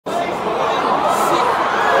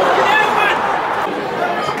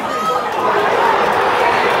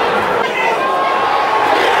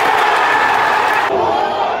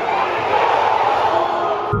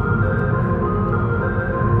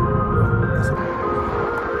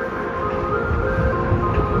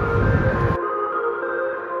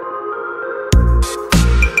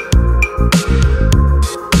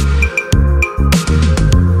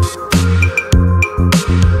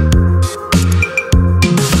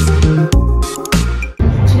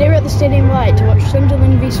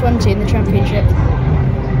Sunderland v Swansea in the Championship.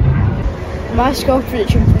 My score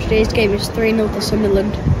prediction for today's game is 3-0 to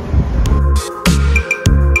Sunderland.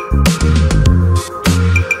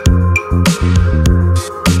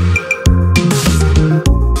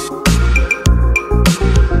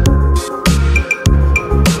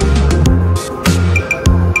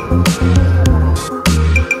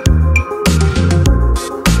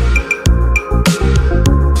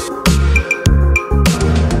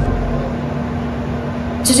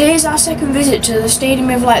 Today is our second visit to the Stadium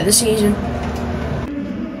of Light this season.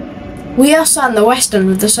 We are sat in the West End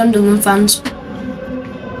with the Sunderland fans.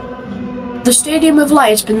 The Stadium of Light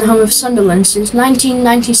has been the home of Sunderland since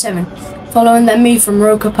 1997, following their move from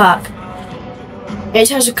Roker Park. It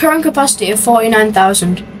has a current capacity of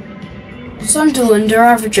 49,000. Sunderland are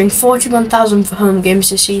averaging 41,000 for home games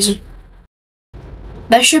this season.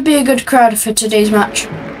 There should be a good crowd for today's match.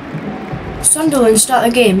 Sunderland start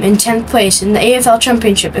the game in 10th place in the EFL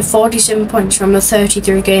Championship with 47 points from the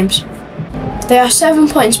 33 games. They are 7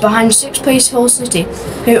 points behind 6th place Hull City,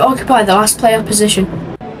 who occupy the last playoff position.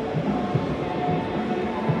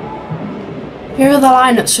 Here are the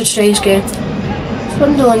lineups for today's game.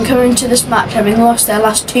 Sunderland come into this match having lost their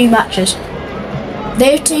last 2 matches.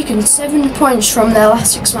 They have taken 7 points from their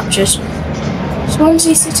last 6 matches.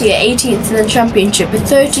 Swansea City are 18th in the Championship with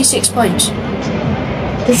 36 points.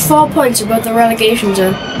 Just 4 points above the relegation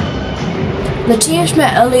zone. The teams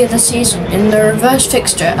met earlier this season in the reverse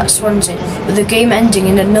fixture at Swansea, with the game ending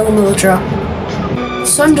in a 0-0 draw.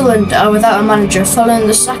 Sunderland are without a manager following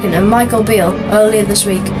the sacking of Michael Beale earlier this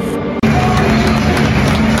week.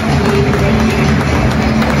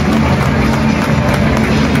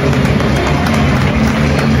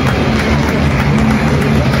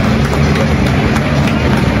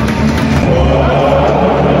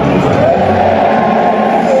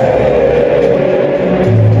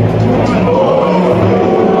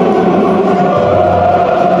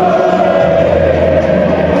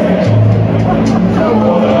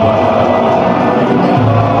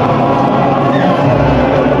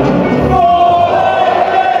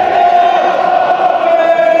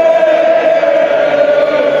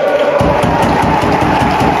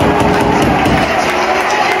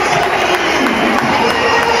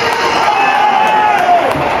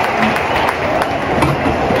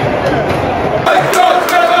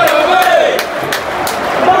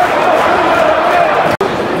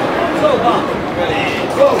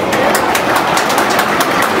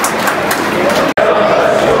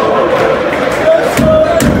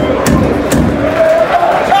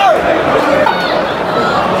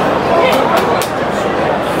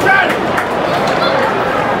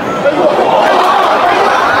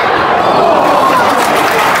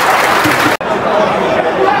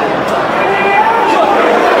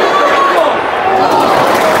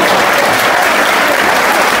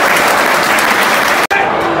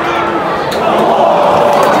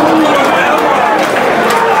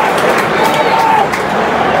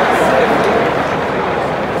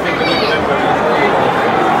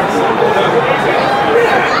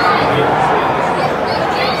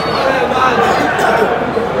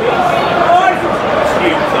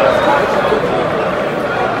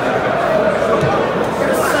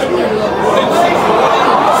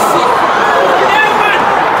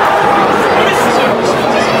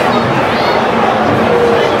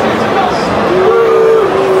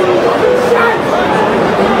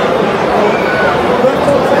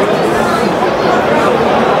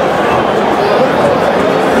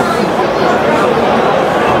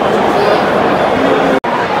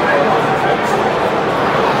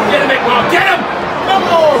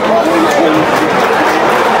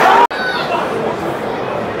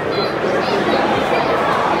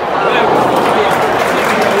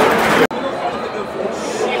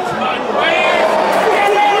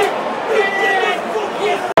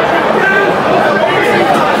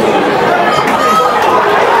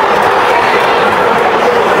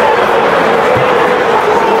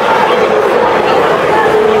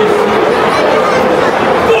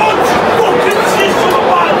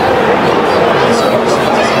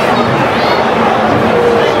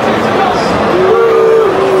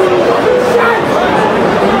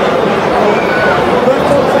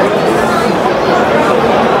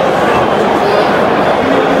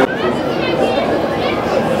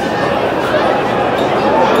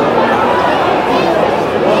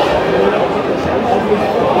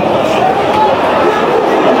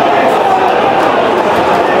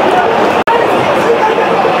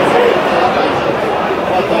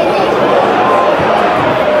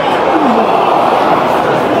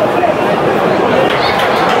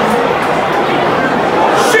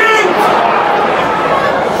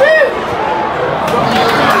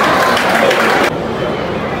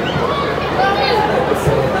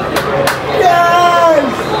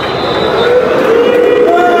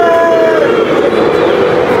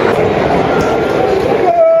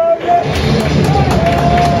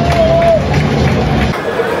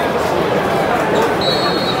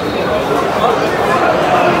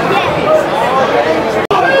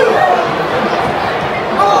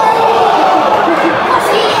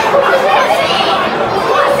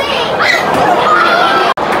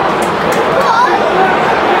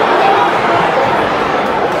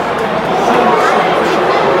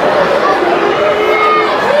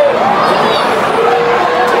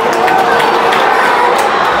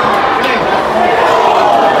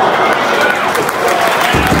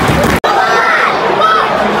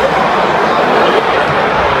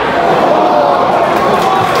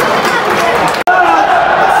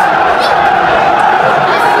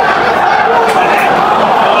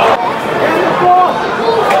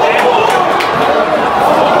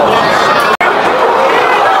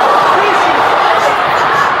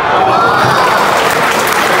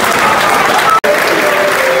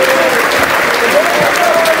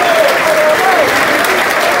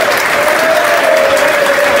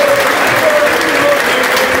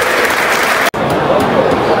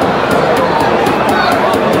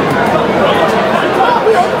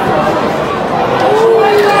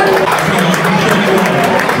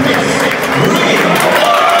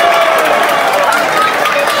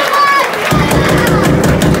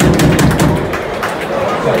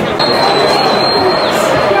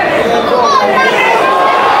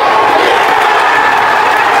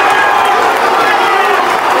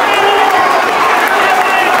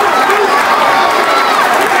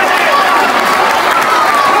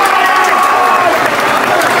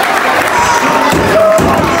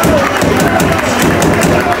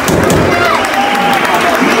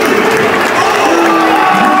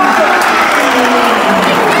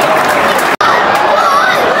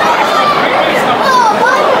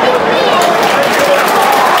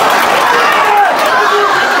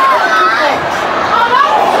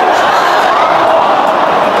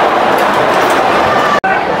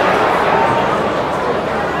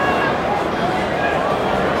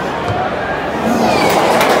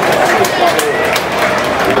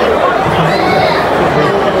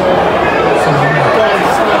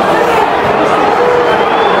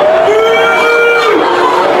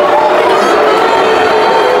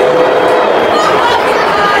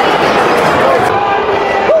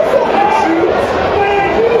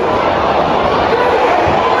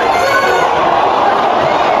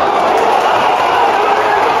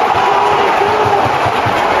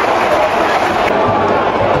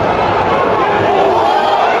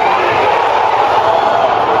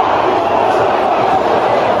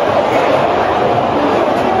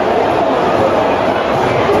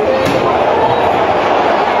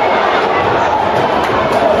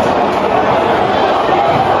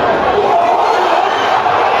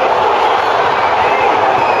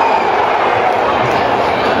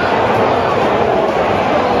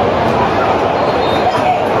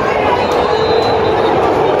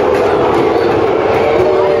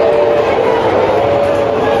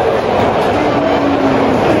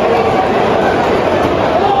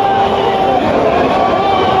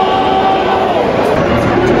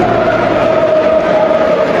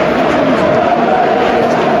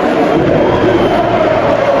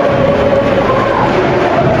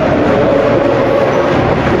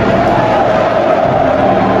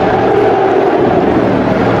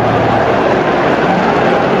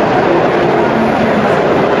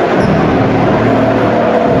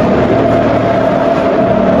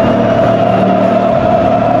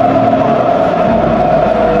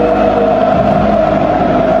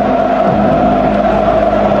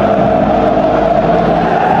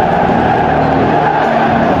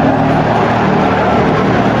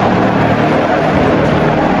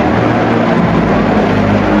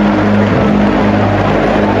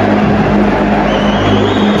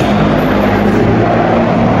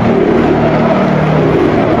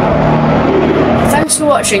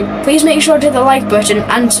 watching. Please make sure to hit the like button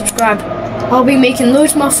and subscribe. I'll be making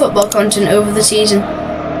loads more football content over the season.